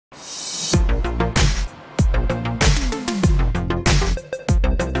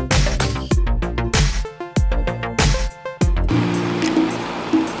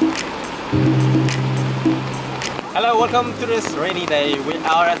welcome to this rainy day. We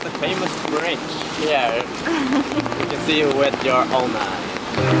are at the famous bridge here. You can see it with your own eyes.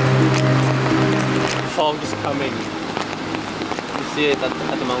 Fog is coming. You see it at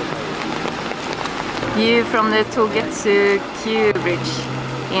the mountain. View from the Togetsukyo bridge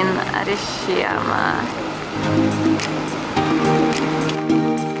in Arashiyama.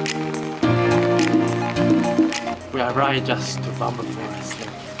 We are right just to bamboo forest.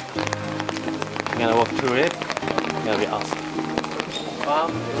 I'm gonna walk through it. It's gonna be awesome.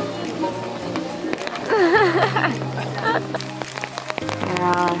 We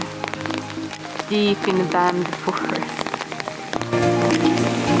are deep in the bamboo forest.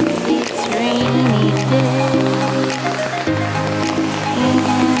 It's rainy day in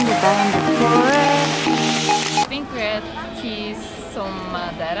the bamboo forest. I think we're at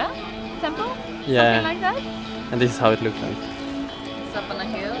Kiyomizu-dera temple? Yeah. Something like that? And this is how it looks like. It's up on a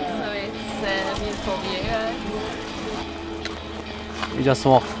hill, so it's a beautiful view. We just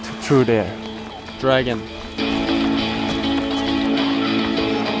walked through there. Dragon.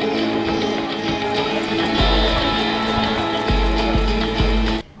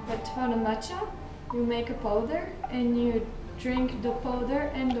 But for the matcha, you make a powder and you drink the powder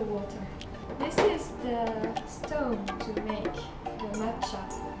and the water. This is the stone to make the matcha.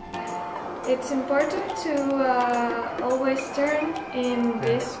 It's important to always turn in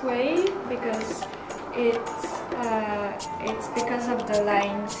this way because it's because of the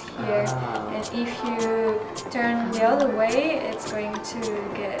lines here, and if you turn the other way, it's going to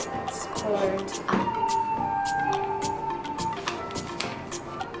get spoiled.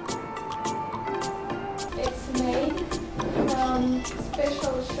 It's made from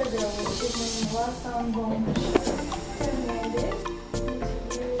special sugar, which is in watermelon sugar. And like this.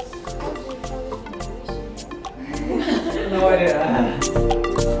 No idea.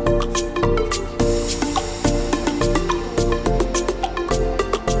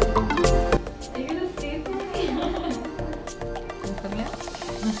 Are you gonna see it for me?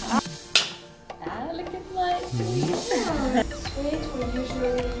 Look at my Sweet we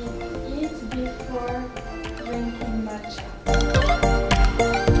usually eat before drinking matcha.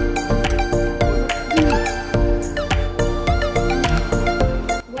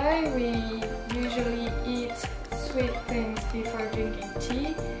 Why we usually eat sweet things before drinking tea?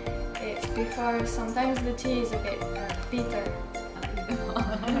 It's because sometimes the tea is a bit bitter.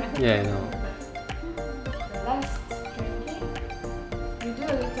 Yeah, I know. The last drinking, you do a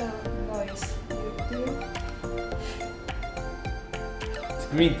little noise. You do. It's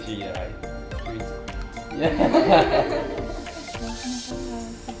green tea, right? Green tea. Yeah.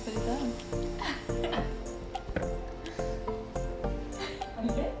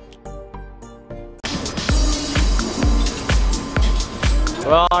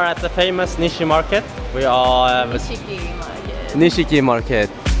 We are at the famous Nishi market. We are Nishiki market. Nishiki market.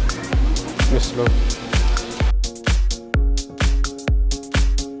 Let's go.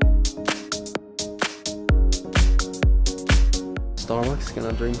 Starbucks,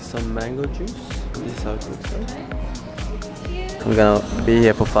 gonna drink some mango juice. This is how it looks like. I'm gonna be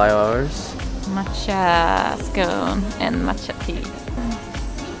here for 5 hours. Matcha scone and matcha tea.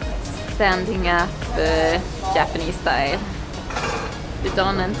 Standing up Japanese style.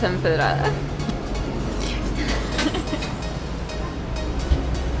 Udon and tempura.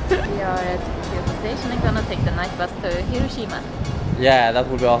 We are at Kyoto station and gonna take the night bus to Hiroshima. Yeah, that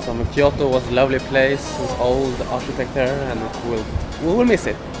would be awesome. Kyoto was a lovely place with old architecture, and we will miss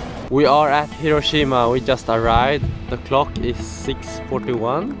it. We are at Hiroshima. We just arrived. The clock is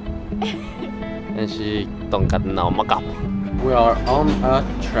 6:41 and she don't got no makeup. We are on a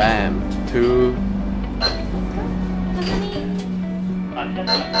tram to...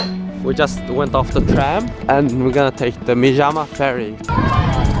 We just went off the tram and we're gonna take the Miyajima ferry.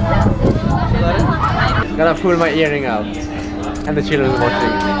 Gonna pull my earring out. And the children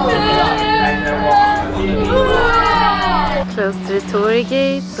watching. Close to the torii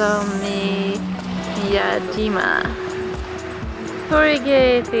gate of Miyajima. Torii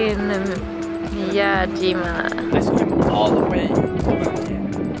gate in Miyajima. I swim all the way over here.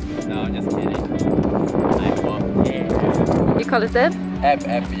 No, just kidding. I walk here. You call it that? Yes,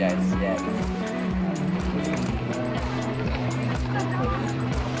 yes.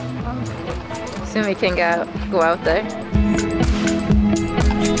 Soon we can go out there.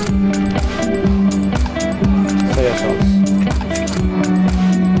 Soya sauce.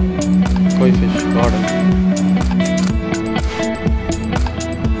 Koi fish garden.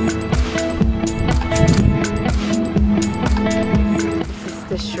 This is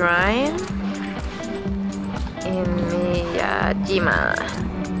the shrine in Miyajima.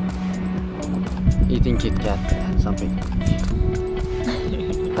 eating Kit Kat and something.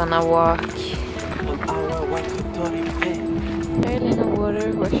 Gonna walk. 1 hour way to torii. Barely no water.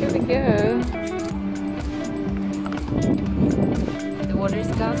 Where should we go? The water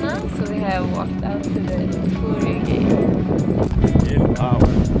is gone now, so we have walked out to the torii gate.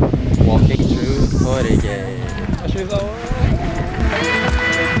 Walking through torii gate.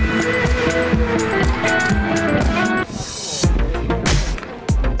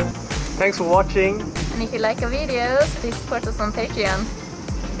 Thanks for watching. And if you like our videos, please support us on Patreon.